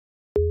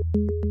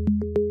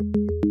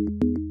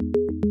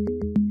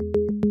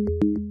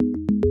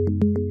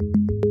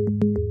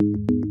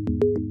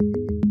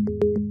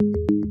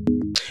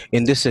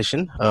In this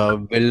session,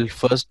 we'll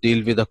first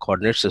deal with the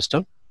coordinate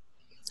system,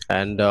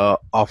 and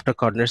after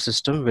coordinate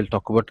system, we'll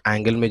talk about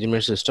angle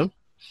measurement system.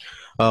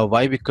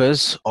 Why?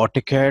 Because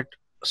AutoCAD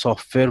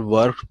software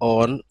works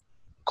on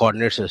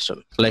coordinate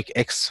system like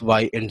X,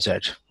 Y, and Z.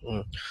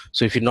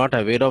 So if you're not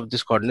aware of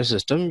this coordinate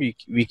system,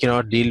 we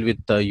cannot deal with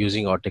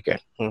using AutoCAD.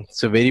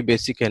 So very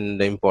basic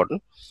and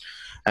important.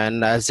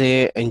 And as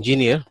a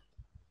engineer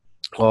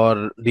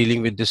or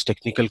dealing with this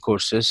technical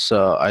courses,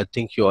 I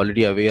think you're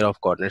already aware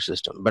of coordinate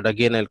system. But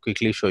again, I'll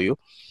quickly show you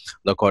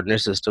the coordinate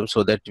system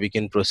so that we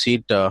can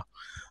proceed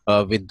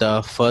with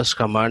the first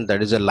command,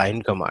 that is a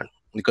line command.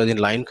 Because in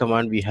line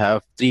command we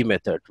have three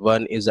methods.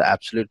 One is the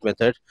absolute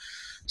method,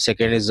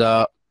 second is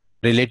a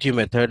relative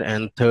method,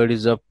 and third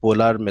is a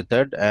polar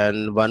method,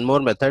 and one more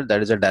method,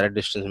 that is a direct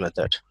distance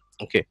method.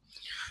 Okay,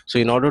 so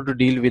in order to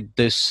deal with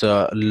this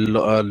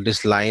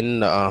this line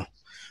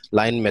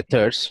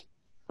methods,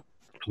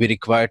 we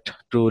required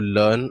to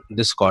learn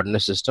this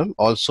coordinate system,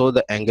 also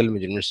the angle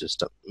measurement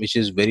system, which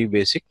is very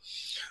basic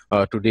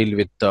to deal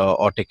with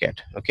AutoCAD.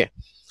 Okay,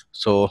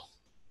 so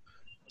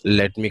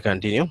let me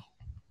continue.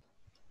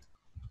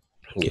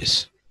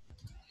 Yes,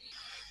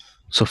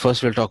 so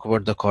first we'll talk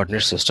about the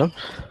coordinate system.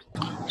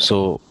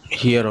 So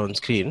here on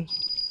screen,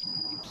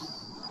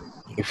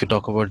 if you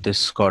talk about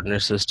this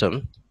coordinate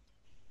system,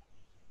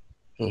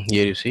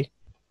 here you see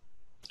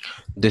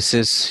this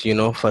is, you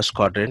know, first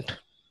quadrant,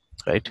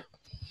 right?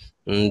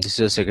 This is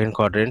a second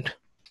quadrant,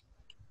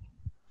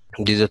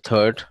 this is a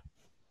third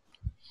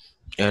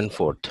and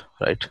fourth,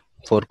 right?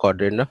 Fourth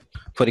quadrant.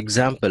 For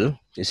example,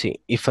 you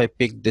see, if I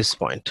pick this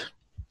point,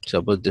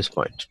 suppose this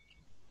point,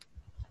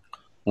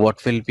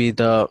 what will be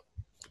the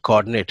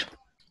coordinate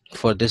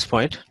for this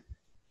point?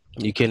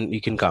 You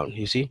can count.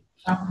 You see,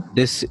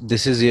 this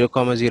is 0,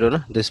 0,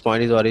 na? This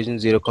point is origin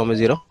 0,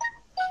 0.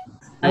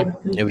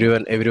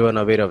 Everyone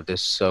aware of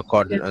this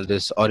coordinate,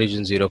 this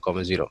origin 0,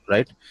 0,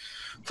 right?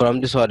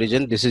 From this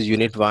origin, this is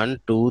unit 1,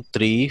 2,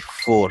 3,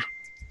 4,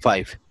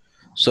 5.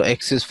 So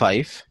x is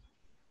 5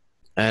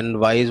 and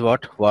y is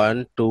what?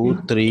 1,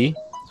 2, 3,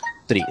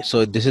 3.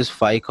 So this is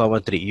 5,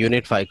 3,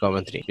 unit 5,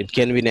 3. It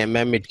can be in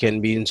mm, it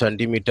can be in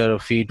centimeter or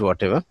feet,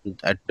 whatever.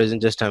 At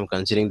present, just I'm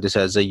considering this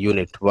as a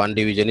unit. One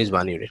division is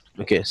 1 unit.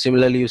 Okay,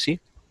 similarly, you see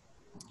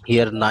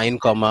here 9,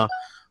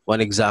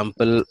 one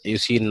example, you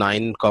see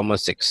 9,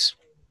 6,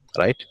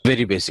 right?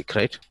 Very basic,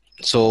 right?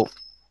 So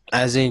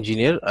as an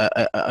engineer,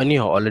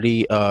 anyhow,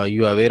 already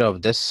you are aware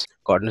of this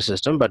coordinate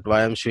system, but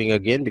why I'm showing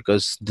again,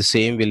 because the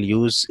same will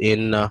use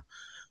in the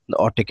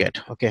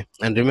AutoCAD. Okay,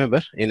 and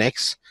remember, in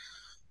X,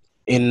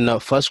 in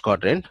first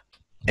quadrant,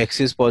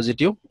 X is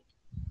positive,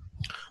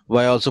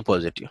 Y also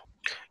positive.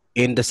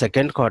 In the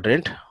second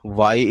quadrant,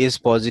 Y is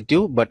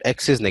positive but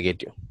X is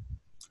negative.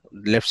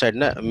 Left side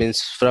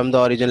means from the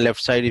origin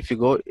left side, if you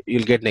go,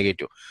 you'll get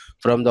negative.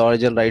 From the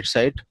origin right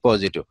side,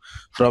 positive.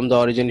 From the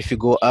origin, if you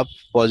go up,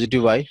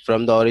 positive Y.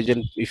 From the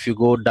origin, if you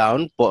go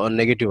down,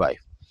 negative Y.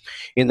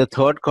 In the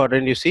third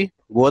quadrant, you see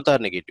both are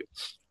negative,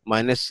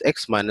 minus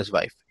X minus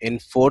Y. In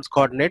fourth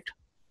coordinate,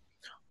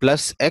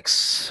 plus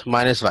X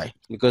minus Y,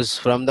 because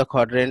from the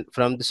quadrant,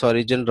 from this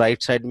origin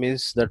right side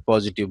means that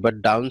positive,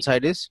 but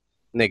downside is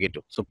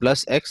negative. So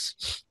plus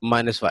X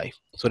minus Y.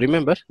 So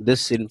remember,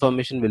 this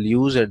information will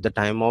use at the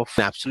time of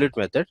absolute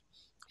method.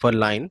 For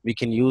line, we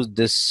can use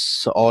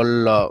this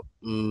all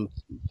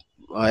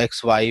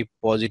X, Y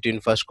positive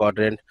in first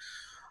quadrant,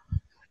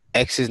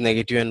 X is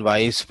negative and Y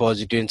is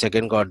positive in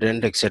second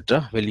quadrant,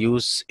 etc. We'll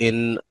use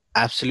in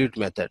absolute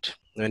method.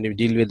 When you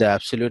deal with the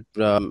absolute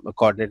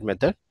coordinate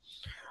method,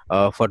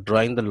 for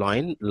drawing the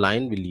line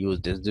will use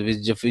this,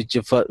 which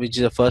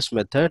is the first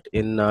method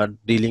in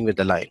dealing with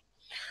the line.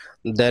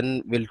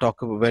 Then we'll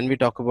talk about, when we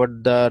talk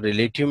about the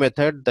relative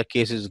method, the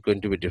case is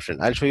going to be different.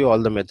 I'll show you all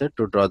the method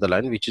to draw the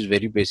line, which is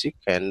very basic,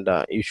 and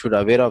you should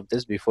aware of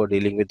this before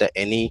dealing with the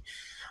any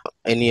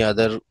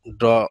other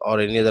draw or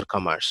any other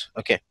commands.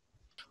 Okay,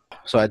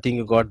 so I think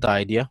you got the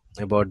idea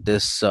about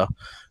this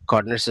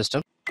coordinate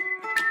system.